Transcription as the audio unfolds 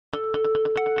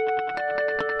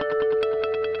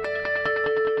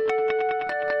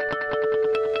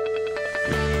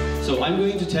So I'm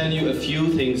going to tell you a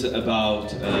few things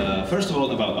about, first of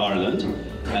all, about Ireland,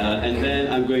 and then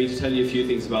I'm going to tell you a few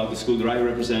things about the school that I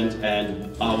represent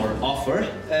and our offer,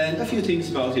 and a few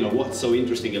things about, what's so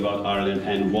interesting about Ireland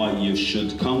and why you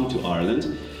should come to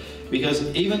Ireland. Because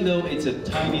even though it's a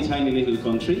tiny, tiny little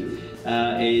country,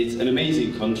 it's an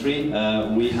amazing country.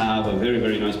 We have a very,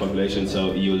 very nice population,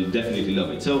 so you'll definitely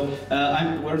love it. So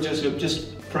we're just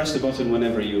press the button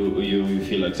whenever you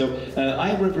feel like. So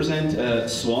I represent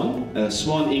Swan,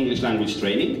 Swan English Language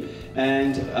Training,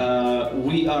 and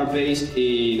we are based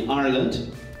in Ireland.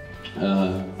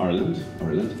 Ireland.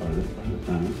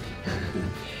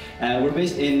 We're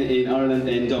based in Ireland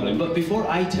and Dublin. But before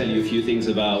I tell you a few things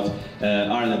about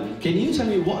Ireland, can you tell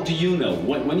me, what do you know?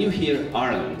 When you hear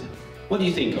Ireland, what do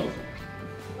you think of?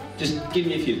 Just give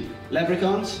me a few.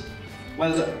 Leprechauns?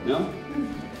 Well done. No?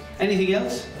 Anything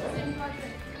else?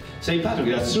 St. Patrick,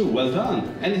 that's true. Well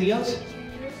done. Anything else?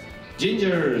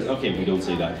 Gingers. Okay, we don't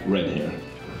say that. Red hair.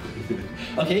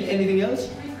 Okay, anything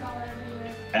else?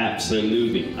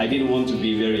 Absolutely. I didn't want to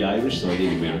be very Irish, so I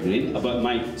didn't wear green. But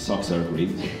my socks are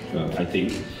green, I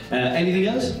think. Anything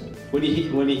else when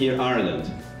you hear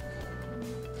Ireland?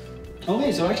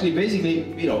 Okay, so actually, basically,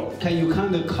 can you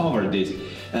kind of cover this?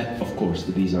 Of course,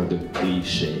 these are the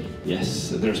cliché. Yes,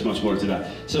 there's much more to that.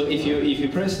 So if you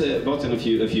press the button a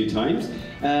few times,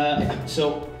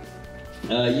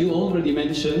 you already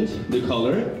mentioned the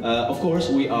color. Of course,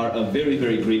 we are a very,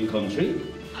 very green country.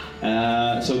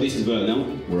 So this is well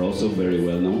known. We're also very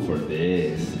well known for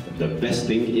this, the best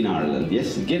thing in Ireland.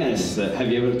 Yes, Guinness.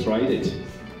 Have you ever tried it?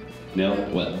 No?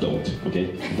 Well, don't.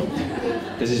 Okay, don't.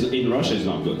 Because in Russia it's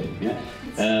not good. Yeah.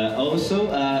 Also,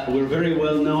 we're very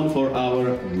well known for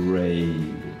our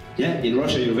rain. Yeah, in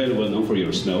Russia you're very well known for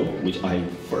your snow, which I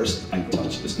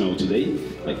touched the snow today.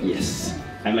 Like, yes.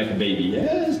 I'm like a baby,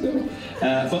 yes, no.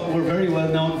 But we're very well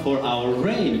known for our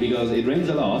rain, because it rains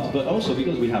a lot, but also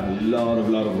because we have a lot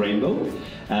of rainbow.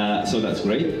 So that's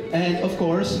great. And of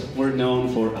course, we're known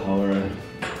for our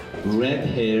red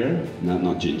hair,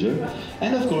 not ginger.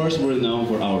 And of course, we're known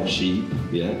for our sheep,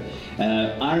 yeah.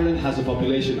 Ireland has a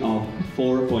population of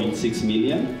 4.6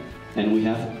 million, and we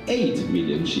have 8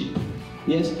 million sheep.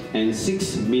 Yes, and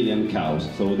 6 million cows,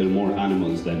 so there are more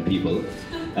animals than people.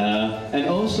 And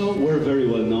also, we're very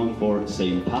well known for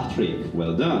St. Patrick.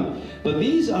 Well done. But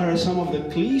these are some of the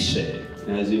cliché,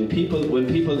 as in when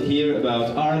people hear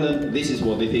about Ireland, this is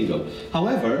what they think of.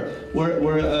 However,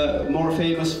 we're more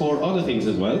famous for other things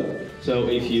as well. So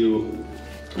if you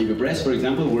press, for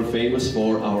example, we're famous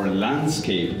for our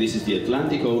landscape. This is the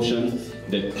Atlantic Ocean,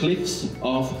 the cliffs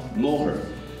of Moher.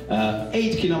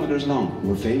 8 kilometers long.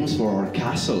 We're famous for our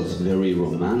castles, very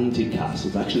romantic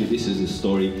castles. Actually, this is a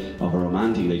story of a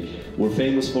romantic lake. We're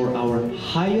famous for our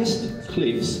highest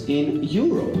cliffs in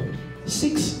Europe,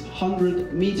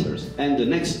 600 meters. And the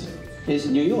next is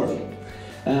New York.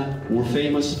 We're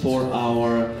famous for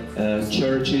our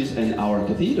churches and our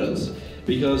cathedrals,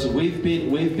 because we've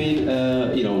been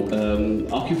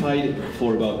occupied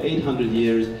for about 800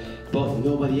 years, but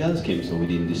nobody else came, so we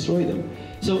didn't destroy them.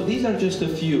 So these are just a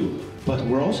few, but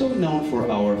we're also known for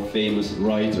our famous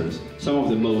writers, some of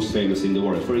the most famous in the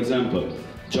world. For example,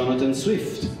 Jonathan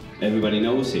Swift, everybody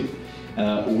knows him.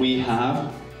 We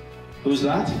have, who's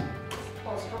that?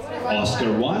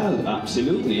 Oscar Wilde,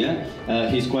 absolutely, yeah.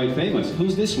 He's quite famous.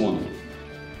 Who's this one?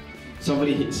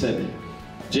 Somebody said,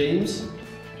 James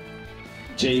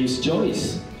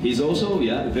Joyce. He's also,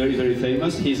 yeah, very, very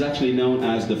famous. He's actually known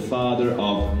as the father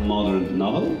of modern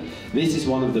novel. This is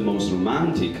one of the most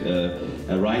romantic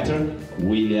writer,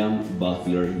 William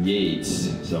Butler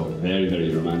Yeats. So very, very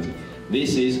romantic.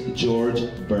 This is George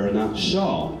Bernard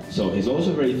Shaw. So he's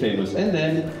also very famous. And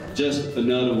then just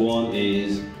another one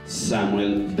is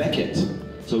Samuel Beckett.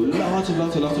 So lots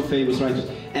of famous writers.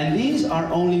 And these are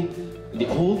only the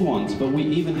old ones, but we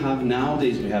even have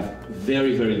nowadays, we have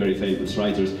very, very, very famous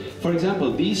writers. For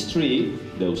example, those three,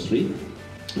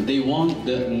 they won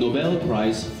the Nobel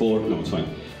Prize for, no, it's fine,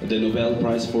 the Nobel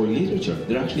Prize for Literature.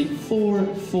 There are actually four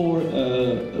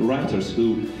writers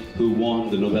who won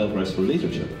the Nobel Prize for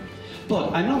Literature.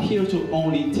 But I'm not here to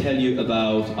only tell you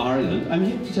about Ireland. I'm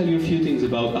here to tell you a few things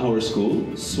about our school,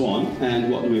 Swan, and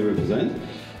what we represent.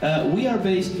 We are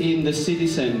based in the city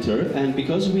center, and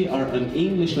because we are an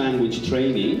English language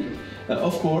training,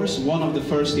 of course, one of the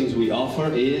first things we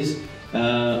offer is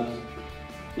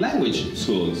language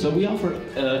school. So we offer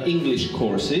English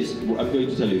courses. I'm going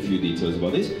to tell you a few details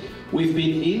about this. We've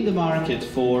been in the market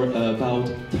for about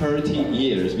 30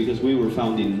 years, because we were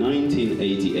founded in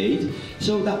 1988.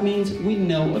 So that means we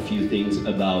know a few things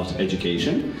about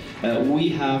education. We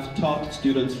have taught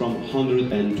students from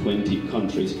 120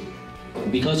 countries.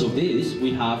 Because of this,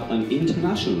 we have an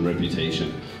international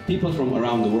reputation. People from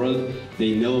around the world,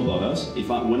 they know about us.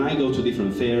 When I go to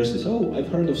different fairs, they say, oh, I've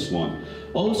heard of Swan.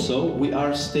 Also, we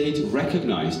are state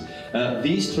recognized.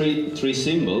 These three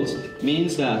symbols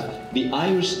means that the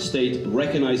Irish state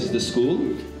recognizes the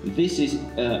school. This is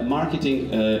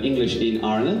Marketing English in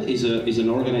Ireland, is an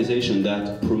organization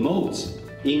that promotes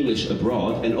English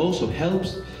abroad and also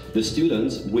helps the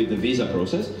students with the visa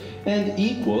process. And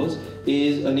Equals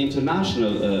is an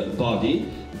international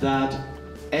body that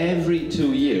every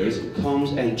 2 years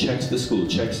comes and checks the school,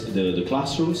 checks the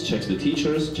classrooms, checks the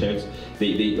teachers,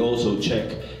 they also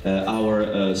check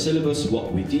our syllabus,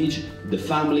 what we teach, the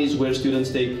families where students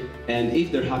stay, and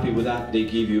if they're happy with that, they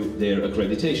give you their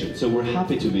accreditation. So we're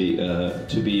happy to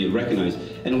be recognized.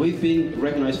 And we've been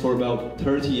recognized for about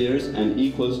 30 years and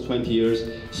Equals 20 years,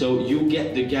 so you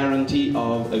get the guarantee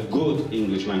of a good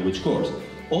English language course.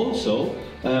 Also,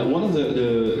 one of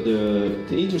the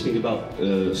interesting about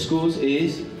schools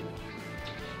is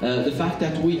the fact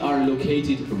that we are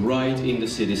located right in the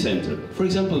city center. For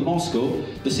example, Moscow,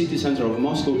 the city center of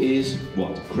Moscow is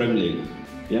what? Kremlin.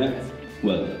 Yeah?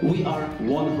 Well, we are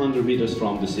 100 meters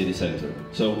from the city center.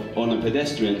 So on a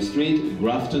pedestrian street,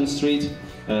 Grafton Street,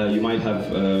 you might have,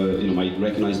 might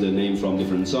recognize the name from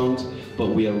different songs, but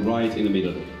we are right in the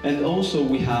middle. And also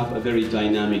we have a very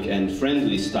dynamic and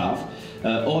friendly staff.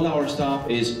 All our staff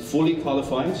is fully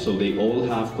qualified, so they all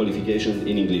have qualifications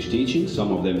in English teaching.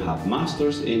 Some of them have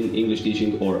masters in English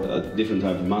teaching or a different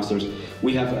type of masters.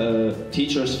 We have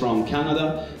teachers from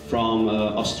Canada, from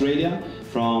Australia,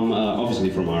 from obviously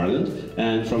from Ireland,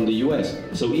 and from the US.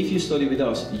 So if you study with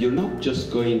us, you're not just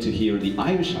going to hear the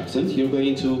Irish accent, you're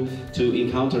going to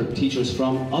encounter teachers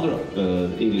from other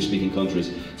English-speaking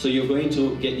countries. So you're going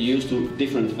to get used to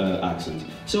different accents.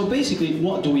 So basically,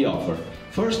 what do we offer?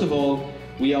 First of all,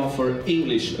 we offer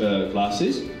English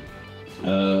classes.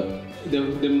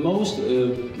 The most,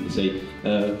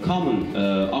 common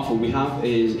offer we have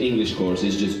is English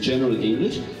courses, just general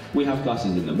English. We have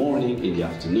classes in the morning, in the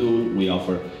afternoon. We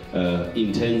offer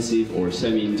intensive or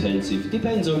semi-intensive,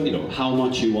 depends on how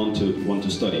much you want to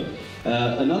study.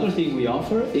 Another thing we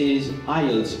offer is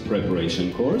IELTS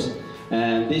preparation course.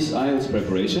 And this IELTS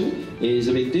preparation is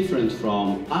a bit different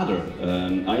from other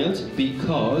IELTS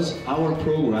because our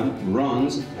program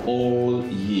runs all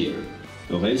year.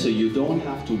 Okay, so you don't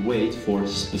have to wait for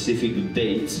specific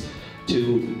dates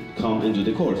to come and do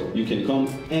the course. You can come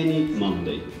any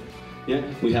Monday. Yeah?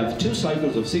 We have 2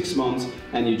 cycles of 6 months,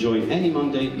 and you join any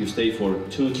Monday, you stay for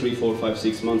 2, 3, 4, 5,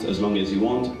 6 months, as long as you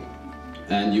want,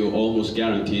 and you're almost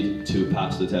guaranteed to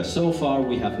pass the test. So far,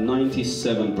 we have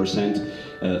 97%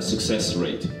 success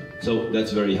rate, so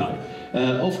that's very high.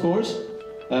 Of course,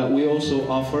 we also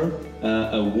offer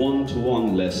a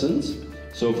one-to-one lessons.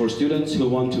 So for students who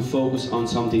want to focus on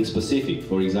something specific,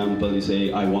 for example, you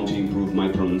say, I want to improve my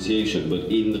pronunciation,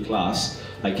 but in the class,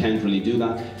 I can't really do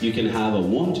that. You can have a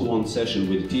one-to-one session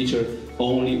with the teacher,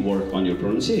 only work on your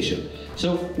pronunciation.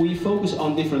 So we focus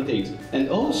on different things. And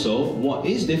also, what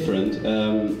is different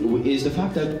is the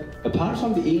fact that apart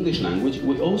from the English language,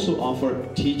 we also offer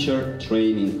teacher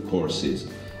training courses.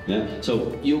 Yeah?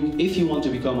 So if you want to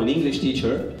become an English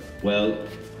teacher, well,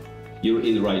 you're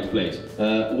in the right place.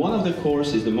 One of the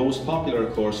courses, the most popular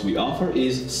course we offer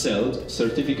is CELT,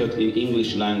 Certificate in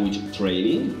English Language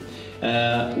Training,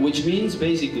 which means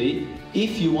basically,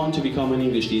 if you want to become an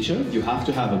English teacher, you have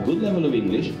to have a good level of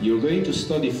English. You're going to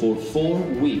study for 4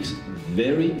 weeks,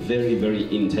 very, very, very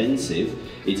intensive.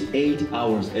 It's 8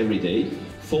 hours every day,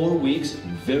 4 weeks,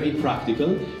 very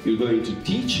practical. You're going to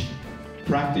teach,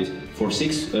 practice for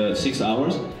 6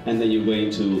 hours, and then you're going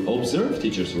to observe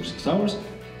teachers for 6 hours.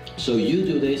 So you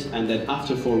do this, and then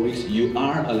after 4 weeks, you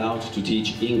are allowed to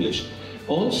teach English.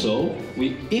 Also,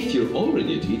 if you're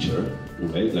already a teacher,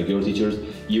 okay, like your teachers,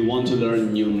 you want to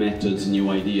learn new methods, new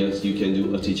ideas, you can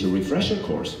do a teacher refresher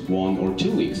course, 1 or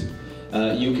 2 weeks.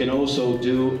 You can also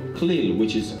do CLIL,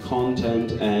 which is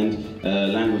Content and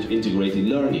Language Integrated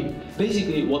Learning.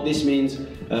 Basically, what this means,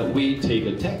 we take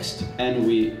a text and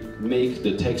we make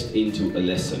the text into a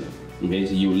lesson. Okay,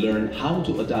 so you learn how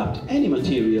to adapt any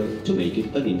material to make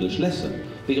it an English lesson,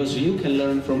 because you can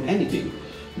learn from anything.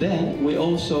 Then we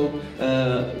also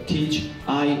teach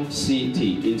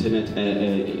ICT, Internet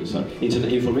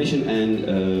Information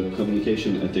and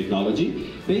Communication Technology.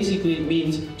 Basically it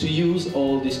means to use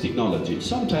all this technology.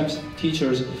 Sometimes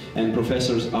teachers and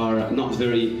professors are not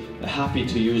very happy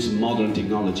to use modern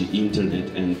technology,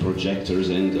 internet and projectors,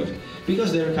 and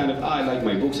because they're kind of, I like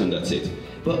my books and that's it.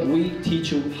 But we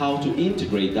teach you how to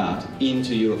integrate that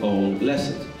into your own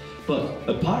lessons. But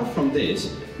apart from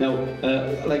this, now,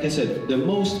 like I said, the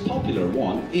most popular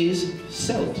one is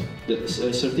CELT, the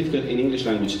Certificate in English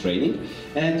Language Training.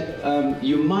 And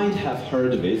you might have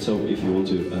heard of it, so if you want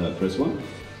to press one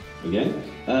again.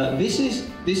 This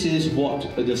is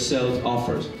what the CELT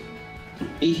offers.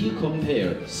 If you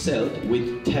compare CELT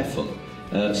with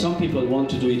TEFL, some people want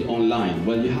to do it online.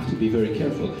 Well, you have to be very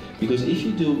careful, because if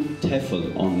you do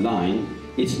TEFL online,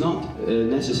 it's not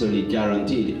necessarily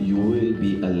guaranteed you will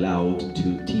be allowed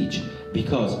to teach.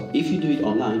 Because if you do it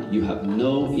online, you have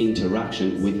no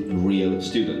interaction with real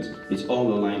students. It's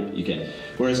all online, you can.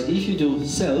 Whereas if you do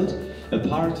CELT,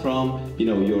 apart from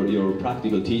your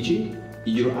practical teaching,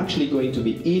 you're actually going to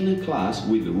be in a class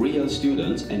with real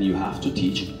students, and you have to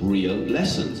teach real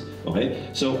lessons. Okay,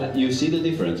 so you see the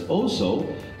difference.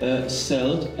 Also,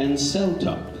 CELT and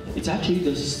CELTA, it's actually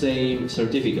the same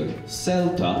certificate.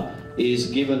 CELTA is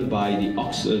given by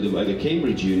the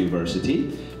Cambridge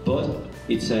University, but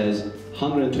it says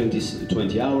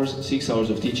 120 hours, 6 hours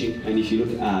of teaching, and if you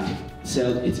look at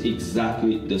CELT, it's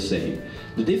exactly the same.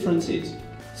 The difference is,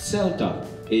 CELTA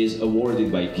is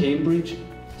awarded by Cambridge,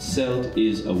 CELT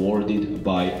is awarded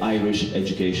by Irish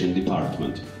Education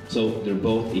Department. So they're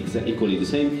both equally the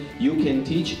same. You can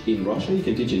teach in Russia, you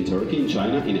can teach in Turkey, in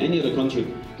China, in any other country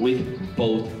with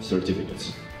both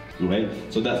certificates. Okay?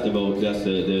 So that's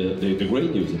the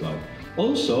great news about it.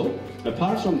 Also,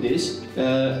 apart from this,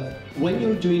 when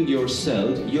you're doing your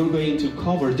CELT, you're going to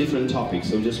cover different topics.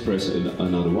 So just press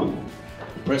another one.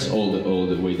 Press all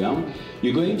the way down.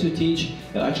 You're going to teach,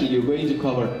 actually you're going to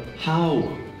cover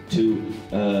how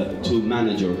to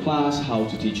manage your class, how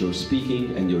to teach your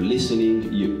speaking and your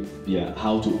listening,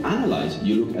 how to analyze.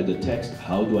 You look at the text,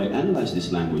 how do I analyze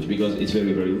this language? Because it's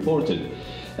very, very important.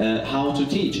 How to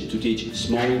teach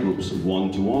small groups,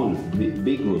 one-to-one,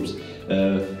 big groups,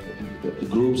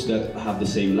 groups that have the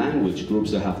same language,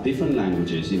 groups that have different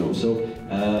languages, So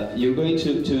you're going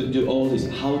to do all this,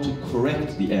 how to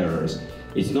correct the errors.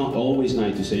 It's not always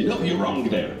nice to say, no, you're wrong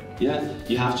there. Yeah,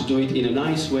 you have to do it in a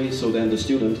nice way, so then the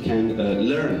student can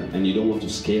learn, and you don't want to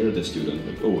scare the student,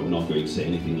 like, oh, I'm not going to say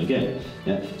anything again.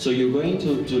 Yeah? So you're going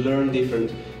to learn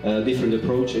different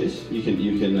approaches. You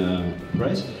can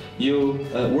press.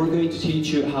 We're going to teach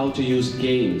you how to use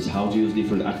games, how to use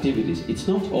different activities. It's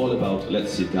not all about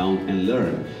let's sit down and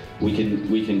learn. We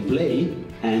can play,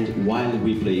 and while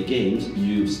we play games,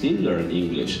 you still learn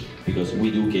English, because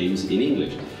we do games in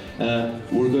English.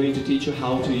 We're going to teach you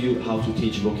how to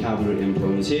teach vocabulary and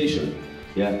pronunciation.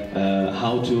 Yeah,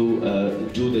 how to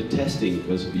do the testing,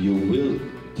 because you will,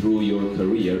 through your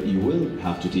career, you will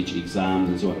have to teach exams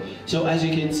and so on. So as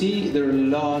you can see, there are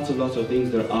lots of things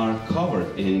that are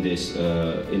covered in this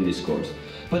course.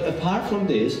 But apart from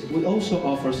this, we also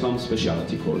offer some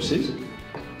specialty courses,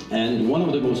 and one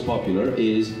of the most popular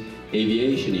is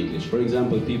aviation English. For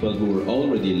example, people who are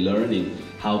already learning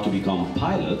how to become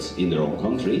pilots in their own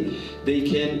country, they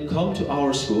can come to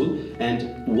our school,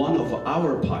 and one of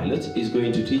our pilots is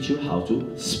going to teach you how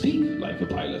to speak like a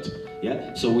pilot.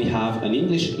 Yeah? So we have an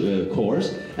English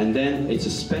course, and then it's a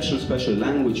special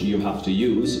language you have to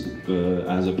use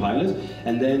as a pilot,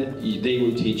 and then they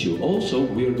will teach you. Also,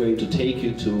 we're going to take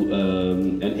you to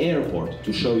an airport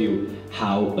to show you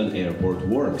how an airport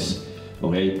works.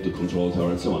 Okay, the control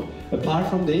tower and so on. Apart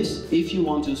from this, if you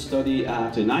want to study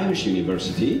at an Irish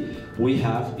university, we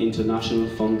have International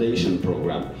Foundation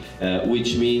Program,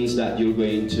 which means that you're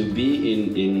going to be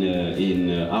in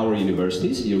our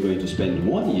universities. You're going to spend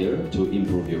 1 year to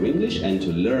improve your English and to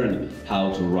learn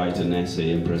how to write an essay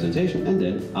and presentation, and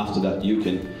then after that you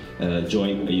can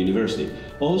join a university.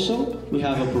 Also, we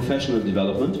have a professional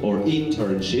development or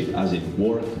internship, as in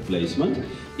work placement.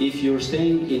 If you're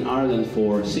staying in Ireland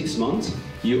for 6 months,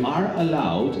 you are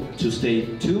allowed to stay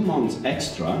 2 months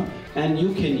extra, and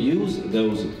you can use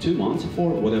those 2 months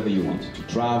for whatever you want, to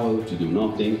travel, to do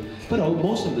nothing. But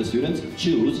most of the students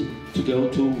choose to go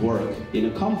to work in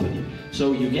a company.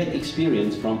 So you get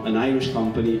experience from an Irish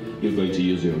company, you're going to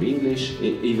use your English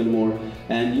even more,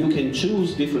 and you can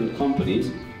choose different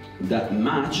companies that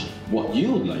match what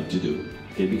you would like to do.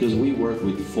 Okay, because we work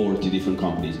with 40 different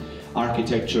companies.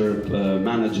 Architecture,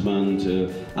 management,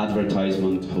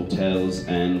 advertisement, hotels,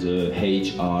 and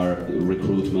HR,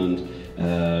 recruitment.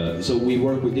 So we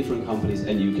work with different companies,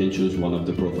 and you can choose one of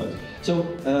the profiles. So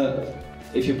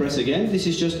if you press again, this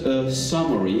is just a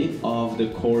summary of the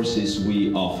courses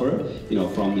we offer,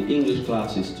 from the English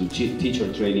classes to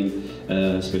teacher training,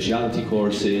 specialty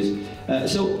courses.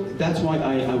 So that's why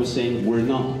I was saying we're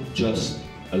not just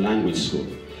a language school.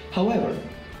 However,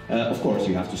 Of course,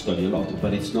 you have to study a lot,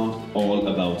 but it's not all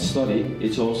about study,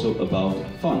 it's also about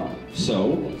fun.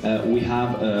 So, we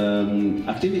have an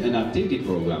activity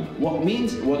program. What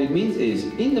it means is,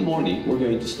 in the morning, we're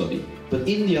going to study, but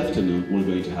in the afternoon, we're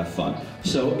going to have fun.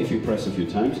 So, if you press a few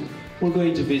times, we're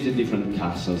going to visit different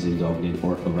castles in Dublin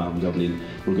or around Dublin.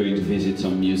 We're going to visit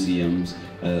some museums,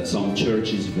 some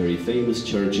churches, very famous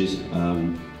churches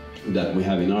that we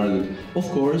have in Ireland. Of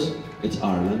course, it's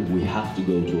Ireland, we have to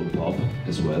go to a pub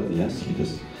as well, yes,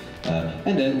 because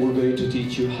and then we're going to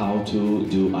teach you how to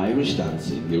do Irish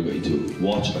dancing. You're going to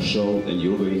watch a show and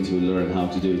you're going to learn how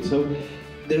to do it. So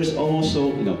there's also,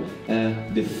 you know,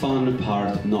 the fun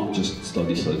part, not just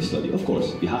study, study, study. Of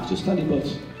course, you have to study, but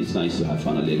it's nice to have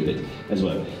fun a little bit as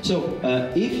well. So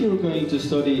if you're going to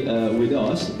study with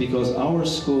us, because our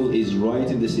school is right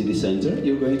in the city centre,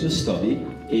 you're going to study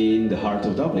in the heart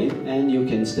of Dublin, and you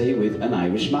can stay with an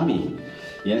Irish mammy.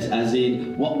 Yes, as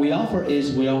in, what we offer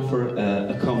is we offer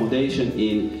accommodation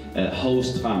in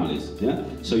host families. Yeah,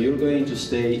 so you're going to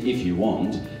stay, if you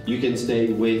want, you can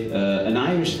stay with an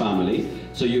Irish family.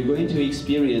 So you're going to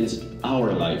experience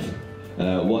our life,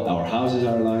 what our houses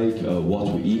are like, what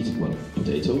we eat, well,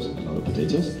 potatoes, a lot of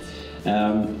potatoes,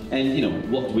 and you know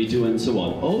what we do and so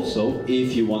on. Also,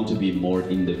 if you want to be more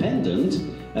independent,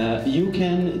 you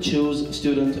can choose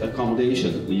student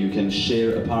accommodation. You can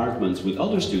share apartments with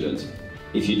other students.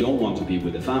 If you don't want to be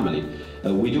with a family,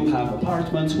 we do have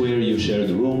apartments where you share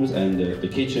the rooms and the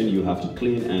kitchen. You have to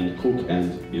clean and cook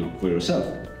and, you know, for yourself,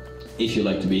 if you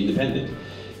like to be independent.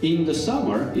 In the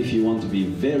summer, if you want to be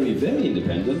very, very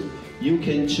independent, you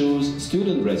can choose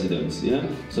student residence. Yeah,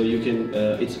 so you can.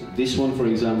 It's this one, for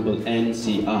example,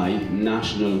 NCI,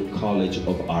 National College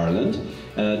of Ireland.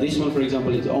 This one, for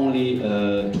example, it's only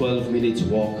 12 minutes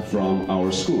walk from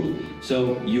our school.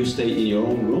 So you stay in your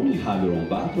own room, you have your own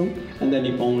bathroom, and then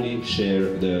you only share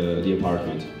the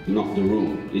apartment, not the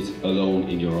room. It's alone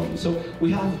in your own. So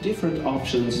we have different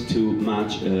options to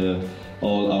match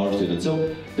all our students.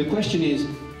 So the question is,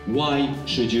 why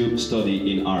should you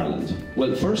study in Ireland?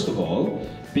 Well, first of all,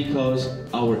 because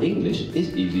our English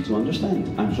is easy to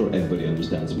understand. I'm sure everybody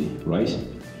understands me, right?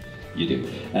 You do.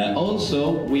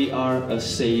 Also, we are a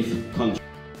safe country.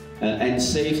 And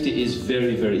safety is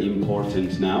very, very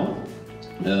important now.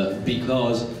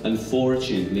 Because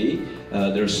unfortunately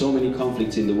there are so many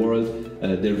conflicts in the world.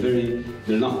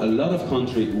 There are not a lot of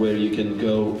countries where you can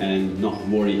go and not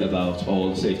worry about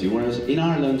all safety. Whereas in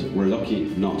Ireland, we're lucky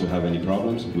not to have any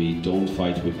problems. We don't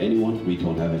fight with anyone. We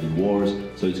don't have any wars.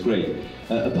 So it's great.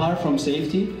 Apart from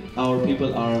safety, our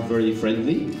people are very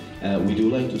friendly. We do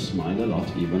like to smile a lot,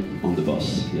 even on the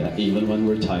bus. Yeah, even when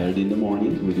we're tired in the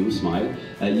morning, we do smile.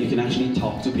 You can actually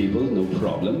talk to people, no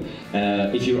problem.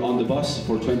 If you're on the bus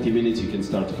for 20 minutes, you can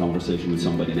start a conversation with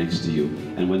somebody next to you.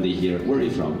 And when they hear, where are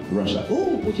you from? Russia.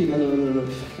 Oh, Putin.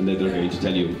 And then they're going to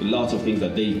tell you lots of things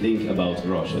that they think about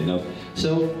Russia, you know.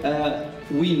 So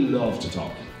we love to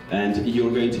talk. And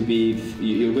you're going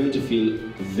to feel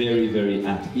very, very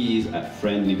at ease, at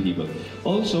friendly people.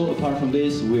 Also, apart from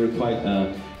this, we're quite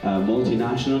a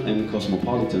multinational and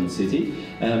cosmopolitan city,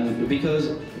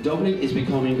 because Dublin is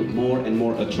becoming more and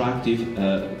more attractive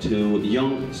to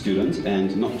young students,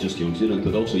 and not just young students,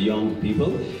 but also young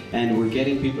people, and we're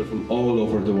getting people from all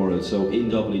over the world. So in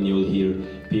Dublin you'll hear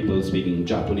people speaking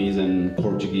Japanese and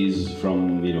Portuguese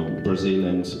from, you know, Brazil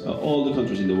and all the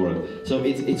countries in the world. So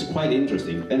it's quite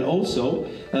interesting. And also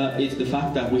it's the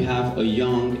fact that we have a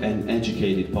young and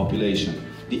educated population.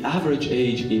 The average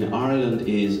age in Ireland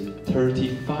is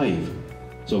 35,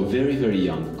 so very, very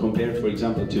young, compared, for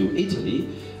example, to Italy,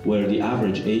 where the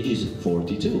average age is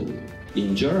 42.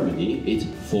 In Germany, it's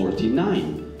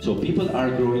 49. So people are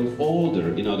growing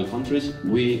older in other countries.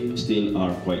 We still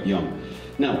are quite young.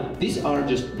 Now, these are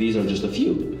just a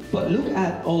few, but look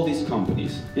at all these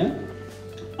companies. Yeah,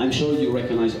 I'm sure you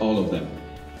recognize all of them.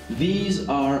 These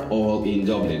are all in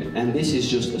Dublin, and this is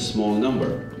just a small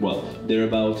number. Well, there are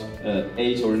about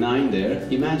 8 or 9 there.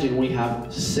 Imagine we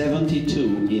have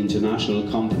 72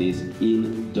 international companies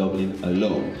in Dublin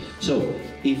alone. So,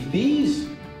 if these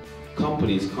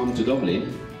companies come to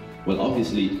Dublin, well,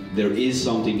 obviously there is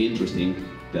something interesting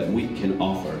that we can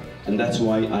offer. And that's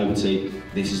why I would say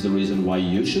this is the reason why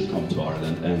you should come to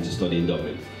Ireland and to study in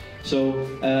Dublin. So,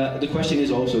 the question is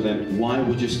also then, why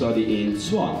would you study in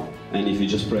Swan? And if you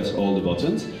just press all the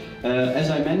buttons, as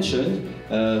I mentioned,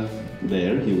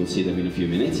 there. You will see them in a few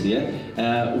minutes.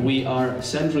 Yeah, we are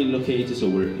centrally located, so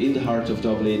we're in the heart of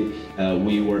Dublin.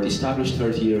 We were established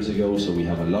 30 years ago, so we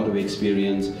have a lot of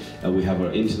experience. We have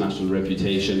our international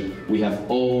reputation. We have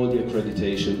all the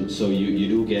accreditation, so you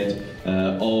do get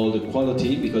all the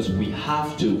quality, because we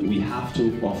have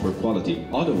to offer quality.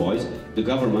 Otherwise, the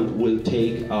government will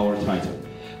take our title.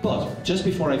 But just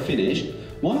before I finish,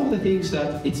 one of the things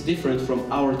that it's different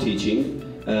from our teaching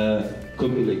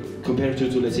compared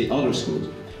to, let's say, other schools,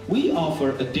 we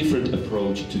offer a different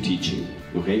approach to teaching,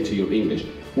 okay, to your English.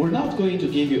 We're not going to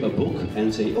give you a book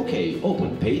and say, okay,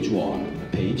 open page 1,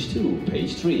 page 2,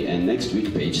 page 3, and next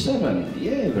week page 7.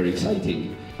 Yeah, very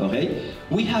exciting, okay?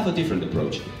 We have a different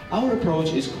approach. Our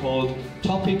approach is called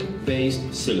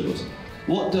topic-based syllabus.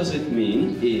 What does it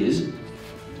mean is,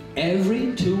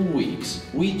 every 2 weeks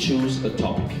we choose a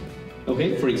topic.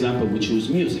 Okay, for example, we choose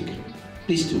music,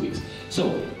 these 2 weeks.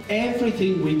 So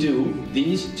everything we do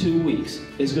these 2 weeks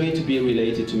is going to be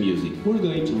related to music. We're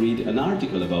going to read an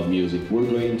article about music. We're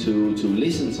going to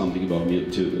listen something about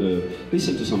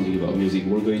listen to something about music.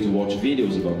 We're going to watch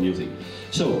videos about music.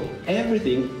 So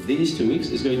everything these 2 weeks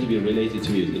is going to be related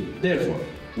to music. Therefore,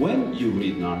 when you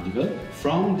read an article,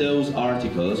 from those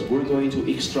articles we're going to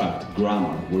extract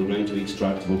grammar, we're going to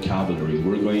extract vocabulary,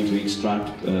 we're going to extract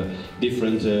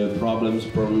different problems,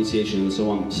 pronunciation and so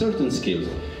on, certain skills.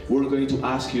 We're going to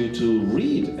ask you to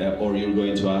read, or we're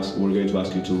going to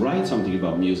ask you to write something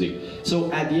about music. So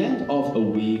at the end of a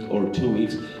week or 2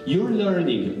 weeks, you're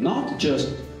learning not just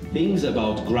things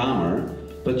about grammar,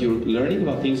 but you're learning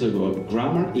about things about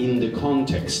grammar in the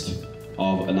context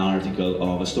of an article,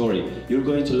 of a story. You're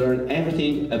going to learn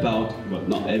everything about, well,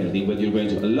 not everything, but you're going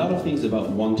to, a lot of things about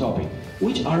one topic,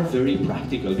 which are very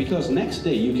practical, because next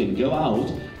day you can go out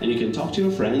and you can talk to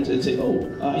your friends and say, oh,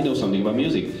 I know something about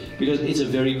music, because it's a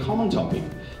very common topic.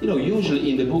 You know, usually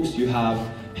in the books you have,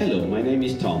 hello, my name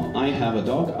is Tom, I have a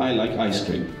dog, I like ice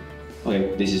cream.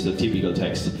 Okay, this is the typical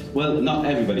text. Well, not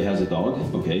everybody has a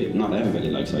dog, okay? Not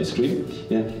everybody likes ice cream.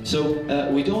 Yeah. So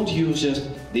we don't use just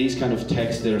these kind of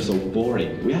texts that are so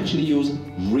boring. We actually use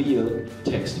real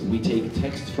text. We take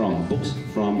text from books,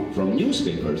 from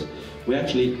newspapers. We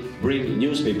actually bring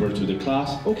newspaper to the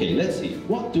class. Okay, let's see,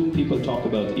 what do people talk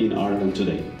about in Ireland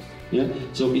today? Yeah.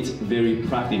 So it's very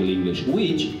practical English,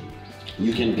 which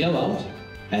you can go out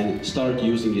and start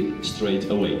using it straight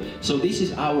away. So this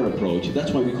is our approach.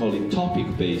 That's why we call it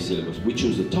topic-based syllabus. We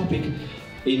choose a topic.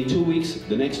 In 2 weeks,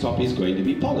 the next topic is going to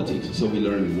be politics. So we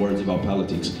learn words about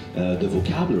politics, the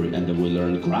vocabulary, and then we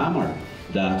learn grammar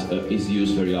that is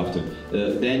used very often.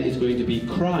 Then it's going to be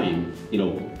crime, you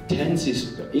know,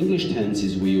 tenses, English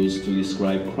tenses we use to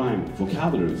describe crime,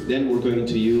 vocabulary. Then we're going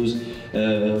to use,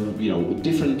 you know,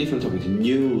 different topics,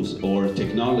 news or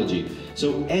technology.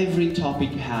 So every topic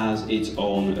has its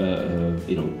own,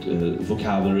 you know,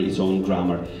 vocabulary, its own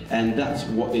grammar, and that's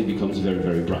what it becomes very,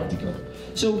 very practical.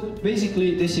 So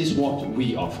basically, this is what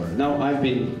we offer. Now, I've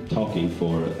been talking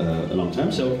for a long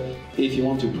time, so if you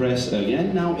want to press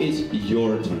again, now it's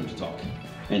your turn to talk.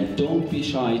 And don't be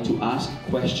shy to ask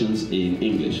questions in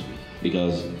English,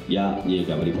 because ja nie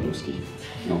говорю по-русски.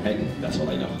 Okay, that's all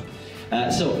I know.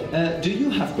 Do you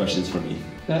have questions for me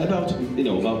about, you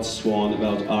know, about Swan,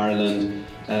 about Ireland?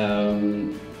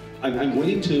 I'm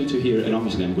willing to hear, and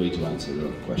obviously I'm going to answer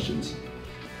your questions.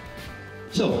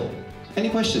 So, any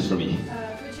questions for me?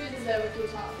 Who chooses the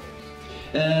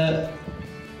topic?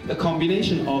 A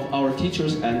combination of our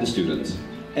teachers and the students.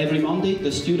 Every Monday,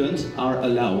 the students are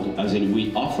allowed, as in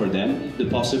we offer them, the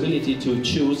possibility to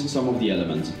choose some of the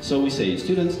elements. So we say,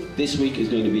 students, this week is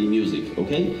going to be music,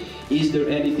 okay? Is there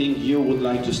anything you would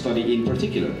like to study in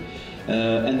particular?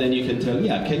 And then you can tell,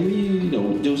 yeah, can we, you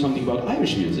know, do something about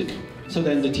Irish music? So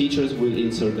then the teachers will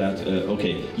insert that,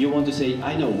 okay, you want to say,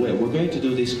 I know, well, we're going to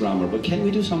do this grammar, but can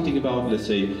we do something about, let's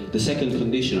say, the second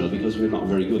conditional, because we're not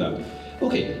very good at it?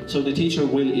 Okay, so the teacher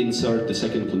will insert the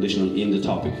second conditional in the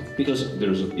topic, because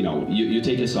there's, you know, you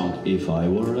take a song, if I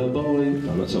were a boy,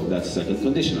 so that's second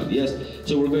conditional, yes?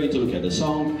 So we're going to look at the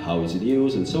song, how is it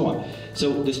used, and so on.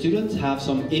 So the students have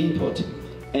some input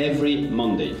every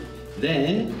Monday.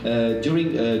 Then,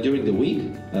 during the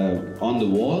week, on the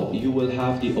wall, you will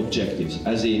have the objectives,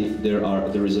 as in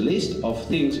there is a list of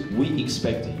things we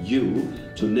expect you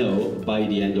to know by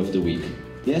the end of the week.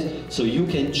 Yes? So you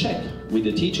can check with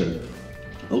the teacher,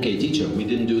 okay, teacher, we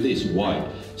didn't do this, why?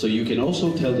 So you can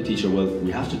also tell the teacher, well,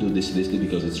 we have to do this list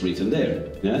because it's written there.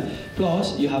 Yeah?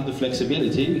 Plus, you have the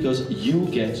flexibility because you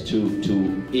get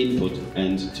to input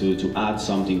and to add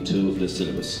something to the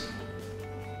syllabus.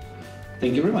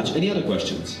 Thank you very much. Any other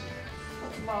questions?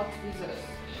 What about visas?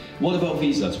 What about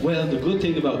visas? Well, the good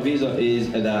thing about visa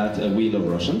is that we love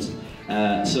Russians.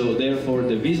 So therefore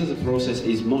the visa process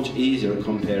is much easier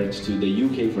compared to the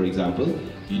UK, for example.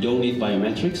 You don't need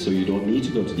biometrics, so you don't need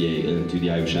to go to the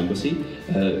Irish embassy.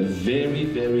 Very,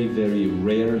 very, very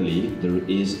rarely there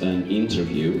is an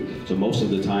interview. So most of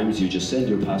the times you just send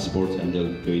your passport and they're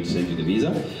going to send you the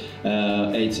visa.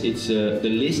 It's the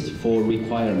list for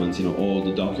requirements, you know, all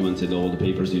the documents and all the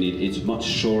papers you need. It's much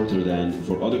shorter than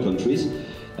for other countries.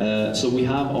 So we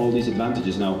have all these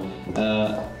advantages now.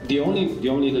 The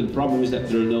only little problem is that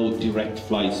there are no direct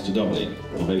flights to Dublin.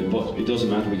 Okay? But it doesn't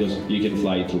matter because you can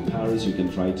fly through Paris, you can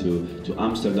fly to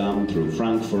Amsterdam, through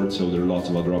Frankfurt, so there are lots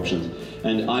of other options.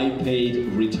 And I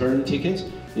paid return tickets,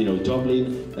 you know,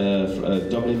 Dublin,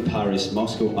 Paris,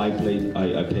 Moscow, I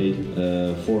paid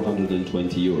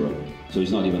 420 euro. So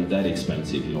it's not even that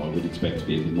expensive, you know, I would expect to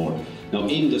be a bit more. Now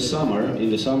in the summer,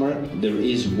 there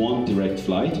is one direct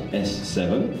flight,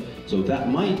 S7, so that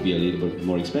might be a little bit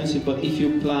more expensive, but if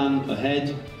you plan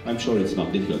ahead, I'm sure it's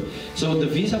not difficult. So the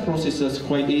visa process is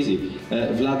quite easy.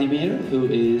 Vladimir, who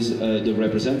is the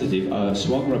representative,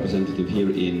 Swan representative here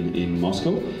in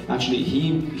Moscow, actually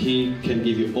he can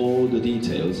give you all the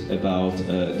details about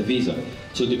the visa.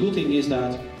 So the good thing is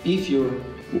that if you're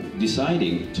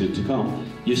deciding to come,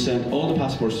 you send all the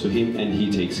passports to him and he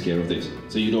takes care of this.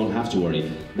 So you don't have to worry.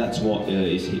 That's what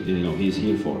he's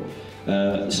here for.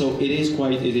 So it is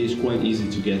quite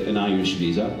easy to get an Irish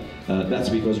visa. That's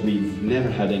because we've never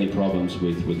had any problems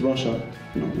with Russia.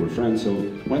 You know, we're friends, so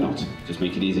why not? Just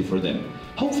make it easy for them.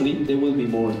 Hopefully there will be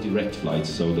more direct flights,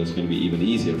 so that's going to be even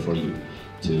easier for you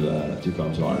to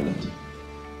come to Ireland. Yes,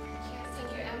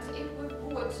 thank you. And if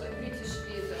we bought a British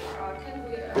visa, can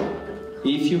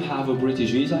we? If you have a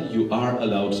British visa, you are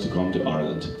allowed to come to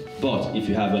Ireland. But if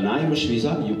you have an Irish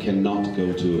visa, you cannot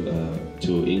go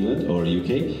to England or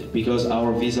UK because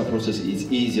our visa process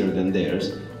is easier than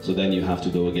theirs. So then you have to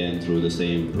go again through the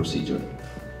same procedure.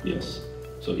 Yes.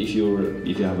 So if you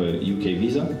have a UK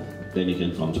visa, then you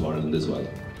can come to Ireland as well.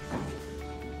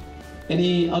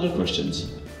 Any other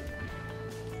questions?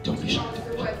 Don't be shy.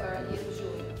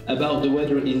 About the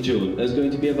weather in June, it's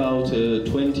going to be about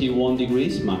 21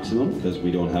 degrees maximum because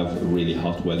we don't have really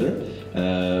hot weather.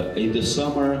 In the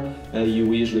summer,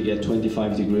 you usually get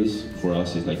 25 degrees. For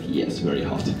us, it's like, yes, very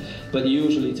hot. But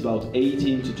usually it's about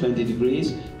 18 to 20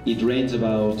 degrees. It rains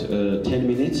about 10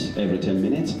 minutes, every 10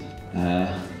 minutes.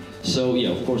 So yeah,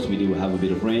 of course we do have a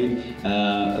bit of rain,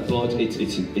 but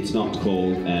it's not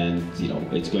cold, and you know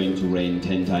it's going to rain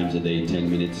 10 times a day,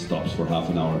 10 minutes stops for half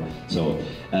an hour. So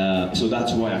so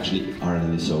that's why actually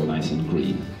Ireland is so nice and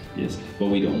green. Yes,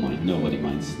 but we don't mind. Nobody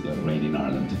minds the rain in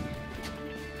Ireland.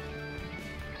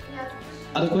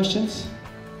 Other questions?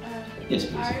 Yes,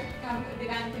 please. Are the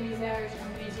companies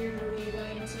usually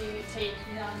willing to take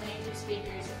non-native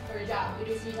speakers for a job?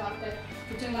 Because you talked that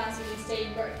for 2 months you can stay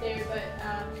and work there, but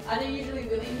are they usually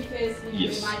willing because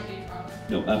yes. There might be a problem?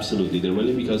 No, absolutely. They're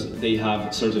willing because they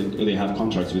have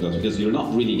contracts with us, because you're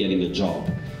not really getting a job,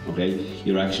 okay?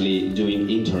 You're actually doing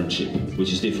internship,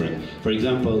 which is different. For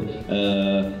example,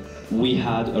 we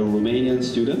had a Romanian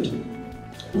student.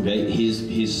 Okay,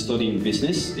 he's studying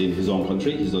business in his own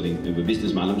country. He's studying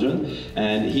business management,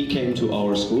 and he came to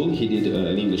our school. He did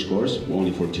an English course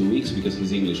only for 2 weeks because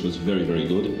his English was very, very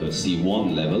good,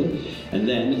 C1 level. And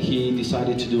then he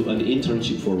decided to do an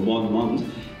internship for 1 month,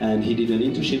 and he did an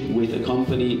internship with a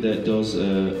company that does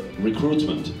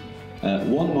recruitment.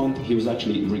 1 month he was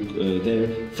actually there.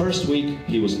 First week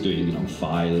he was doing, you know,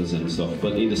 files and stuff,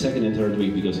 but in the second and third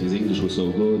week, because his English was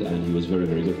so good and he was very,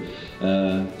 very good,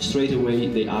 straight away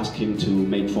they asked him to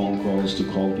make phone calls, to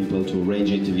call people, to arrange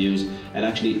interviews. And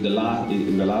actually in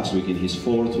the last week, in his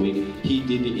 4th week, he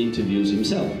did the interviews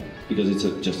himself because it's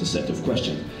just a set of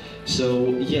questions. So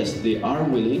yes, they are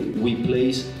willing. We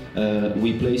place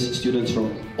students from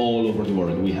all over the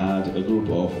world. We had a group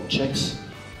of Czechs,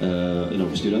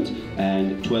 students,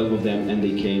 and 12 of them, and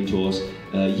they came to us.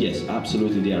 Yes,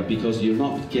 absolutely they are, because you're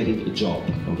not getting a job,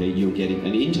 okay? You're getting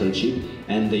an internship,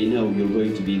 and they know you're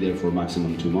going to be there for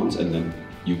maximum 2 months, and then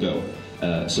you go.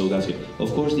 So that's it.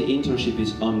 Of course, the internship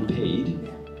is unpaid,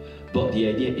 but the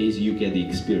idea is you get the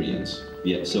experience.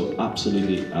 Yeah, so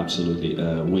absolutely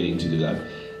willing to do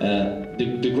that.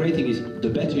 The great thing is, the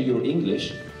better your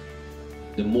English,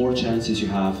 the more chances you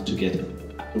have to get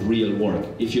real work.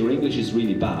 If your English is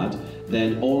really bad,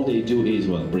 then all they do is,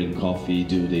 well, bring coffee,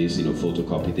 do this, you know,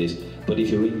 photocopy this. But if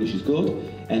your English is good,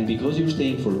 and because you're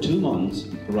staying for 2 months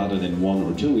rather than 1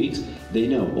 or 2 weeks, they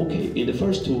know, okay, in the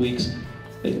first 2 weeks,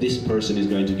 this person is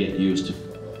going to get used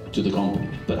to the company.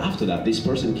 But after that, this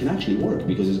person can actually work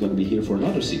because he's going to be here for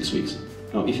another 6 weeks.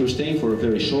 Now, if you're staying for a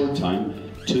very short time,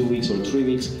 2 weeks or 3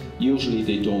 weeks, usually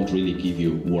they don't really give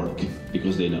you work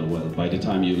because they know, well, by the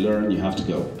time you learn, you have to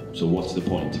go. So what's the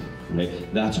point? Right?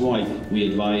 That's why we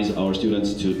advise our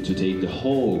students to take the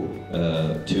whole,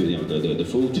 the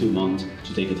full 2 months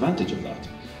to take advantage of that,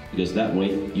 because that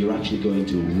way you're actually going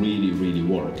to really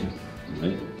work.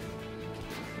 Right?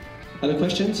 Other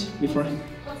questions before?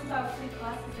 What's about free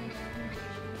classes and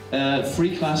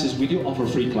Free classes, we do offer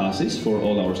free classes for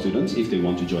all our students if they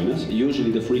want to join us.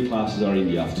 Usually the free classes are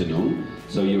in the afternoon,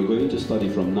 so you're going to study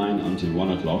from 9 until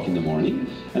 1 o'clock in the morning,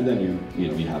 and then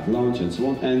we have lunch and so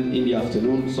on, and in the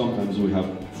afternoon sometimes we have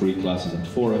free classes at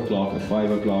 4 o'clock, at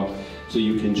 5 o'clock, so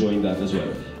you can join that as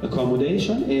well.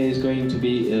 Accommodation is going to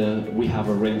be, we have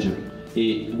a range of,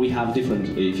 we have different,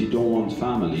 if you don't want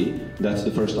family, that's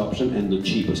the first option and the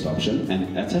cheapest option,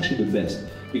 and that's actually the best,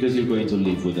 because you're going to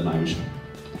live with an Irish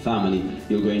family.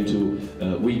 You're going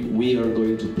to, we are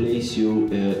going to place you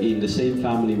in the same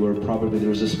family where probably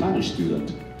there's a Spanish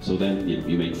student. So then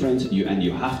you make friends, and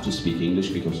you have to speak English,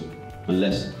 because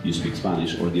unless you speak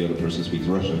Spanish or the other person speaks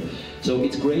Russian. So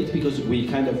it's great because we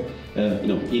kind of,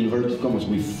 inverted commas,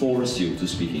 we force you to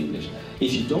speak English.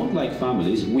 If you don't like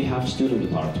families, we have student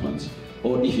apartments.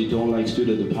 Or if you don't like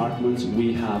student apartments,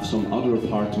 we have some other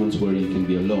apartments where you can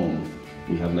be alone.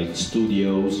 We have like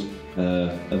studios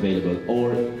available,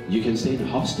 or you can stay in a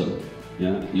hostel.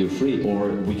 Yeah, you're free, or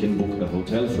we can book a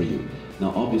hotel for you.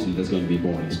 Now, obviously, that's going to be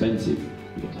more expensive.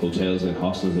 Hotels and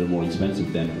hostels are more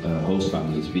expensive than host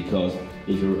families, because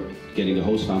if you're getting a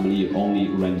host family, you're only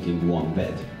renting one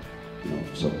bed.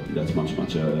 So that's much.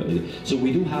 So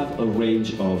we do have a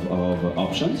range of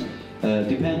options.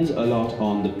 Depends a lot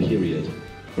on the period.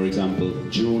 For example,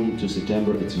 June to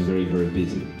September, it's very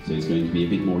busy. So it's going to be a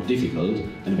bit more difficult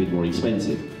and a bit more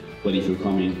expensive. But if you're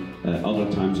coming other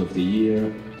times of the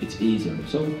year, it's easier.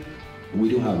 So we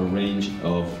do have a range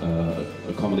of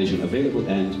accommodation available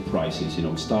and prices.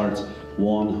 Starts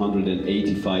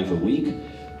 185 a week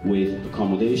with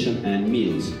accommodation and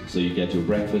meals. So you get your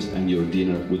breakfast and your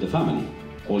dinner with the family.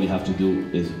 All you have to do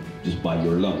is just buy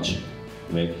your lunch.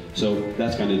 Okay? So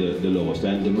that's kind of the lowest.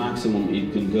 And the maximum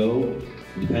it can go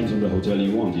depends on the hotel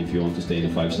you want. If you want to stay in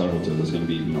a 5-star hotel, that's going to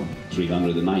be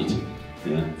 300 a night.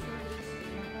 Yeah.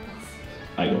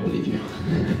 I don't believe you.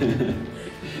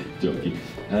 Joking.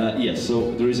 Yes,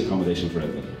 so there is accommodation for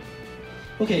everybody.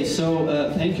 Okay, so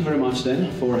thank you very much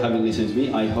then for having listened to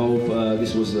me. I hope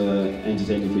this was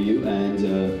entertaining for you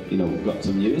and got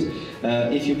some news.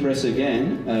 If you press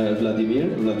again, Vladimir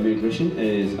Grishin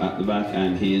is at the back,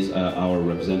 and he is our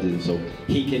representative, so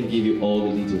he can give you all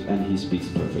the details, and he speaks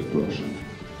perfect Russian.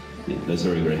 Yeah, that's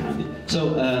very handy.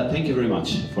 So thank you very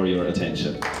much for your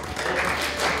attention.